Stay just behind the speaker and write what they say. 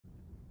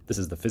This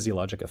is the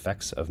physiologic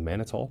effects of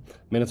mannitol.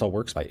 Mannitol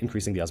works by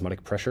increasing the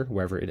osmotic pressure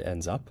wherever it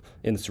ends up.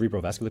 In the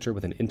cerebral vasculature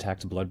with an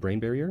intact blood-brain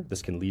barrier,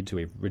 this can lead to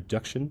a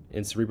reduction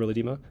in cerebral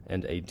edema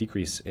and a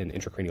decrease in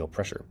intracranial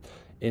pressure.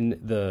 In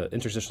the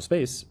interstitial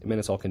space,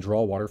 mannitol can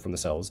draw water from the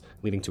cells,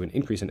 leading to an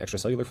increase in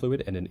extracellular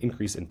fluid and an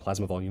increase in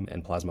plasma volume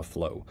and plasma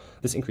flow.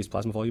 This increased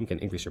plasma volume can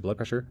increase your blood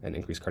pressure and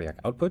increase cardiac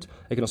output.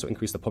 It can also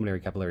increase the pulmonary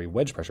capillary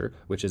wedge pressure,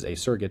 which is a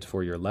surrogate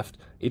for your left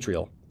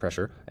atrial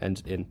pressure,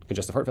 and in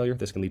congestive heart failure,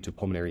 this can lead to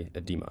pulmonary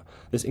edema.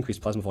 This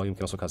increased plasma volume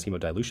can also cause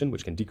hemodilution,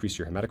 which can decrease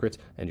your hematocrit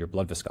and your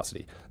blood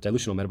viscosity.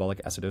 Dilutional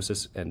metabolic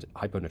acidosis and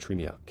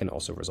hyponatremia can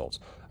also result.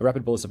 A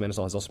rapid bolus of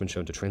mannitol has also been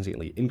shown to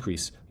transiently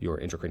increase your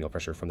intracranial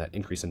pressure from that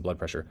increase in blood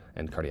pressure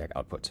and cardiac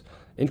output.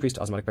 Increased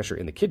osmotic pressure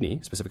in the kidney,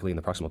 specifically in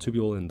the proximal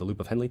tubule and the loop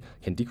of Henle,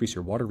 can decrease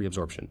your water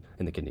reabsorption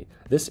in the kidney.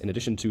 This, in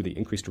addition to the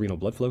increased renal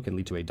blood flow, can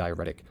lead to a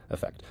diuretic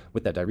effect.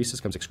 With that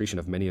diuresis comes excretion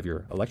of many of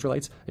your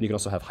electrolytes, and you can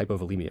also have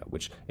hypovolemia,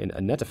 which in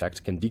a net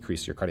effect can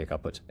decrease your cardiac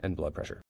output and blood pressure.